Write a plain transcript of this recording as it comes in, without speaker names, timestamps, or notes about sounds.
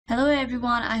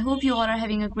everyone, I hope you all are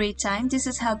having a great time. This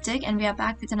is HelpTech and we are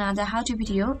back with another how-to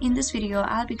video. In this video,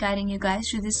 I'll be guiding you guys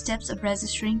through the steps of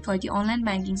registering for the online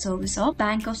banking service of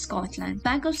Bank of Scotland.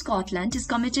 Bank of Scotland is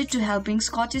committed to helping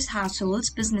Scottish households,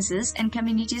 businesses and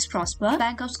communities prosper.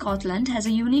 Bank of Scotland has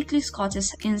a uniquely Scottish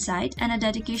insight and a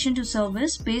dedication to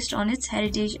service based on its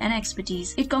heritage and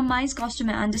expertise. It combines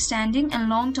customer understanding and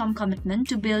long-term commitment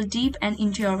to build deep and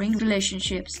enduring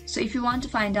relationships. So if you want to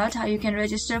find out how you can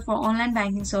register for online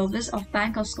banking service of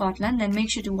Bank of Scotland, then make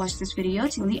sure to watch this video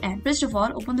till the end. First of all,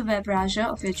 open the web browser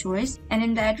of your choice and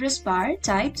in the address bar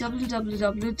type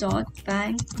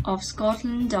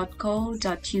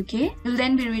www.bankofscotland.co.uk. You'll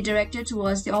then be redirected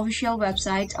towards the official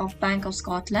website of Bank of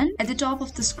Scotland. At the top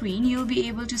of the screen, you'll be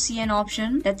able to see an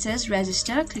option that says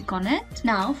register. Click on it.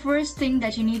 Now, first thing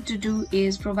that you need to do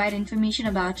is provide information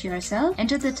about yourself.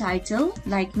 Enter the title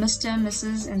like Mr.,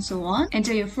 Mrs. and so on.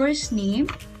 Enter your first name,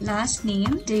 last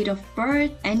name, date of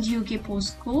birth and UK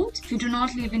postcode. If you do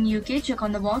not live in UK, check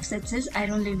on the box that says I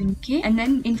don't live in UK, and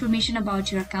then information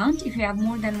about your account. If you have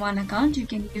more than one account, you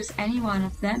can use any one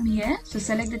of them here. So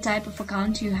select the type of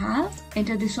account you have,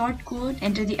 enter the sort code,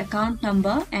 enter the account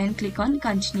number and click on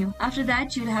continue. After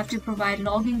that, you'll have to provide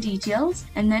login details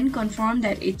and then confirm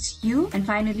that it's you, and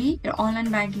finally your online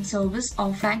banking service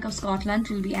of Bank of Scotland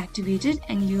will be activated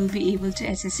and you'll be able to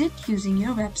access it using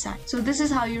your website. So this is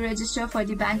how you register for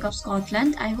the Bank of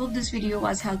Scotland. I hope this video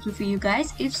was helpful for you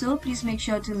guys. If so, please make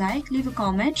sure to like, leave a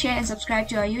comment, share and subscribe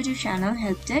to our YouTube channel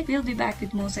HelpTech. We'll be back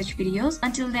with more such videos.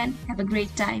 Until then, have a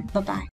great time. Bye bye.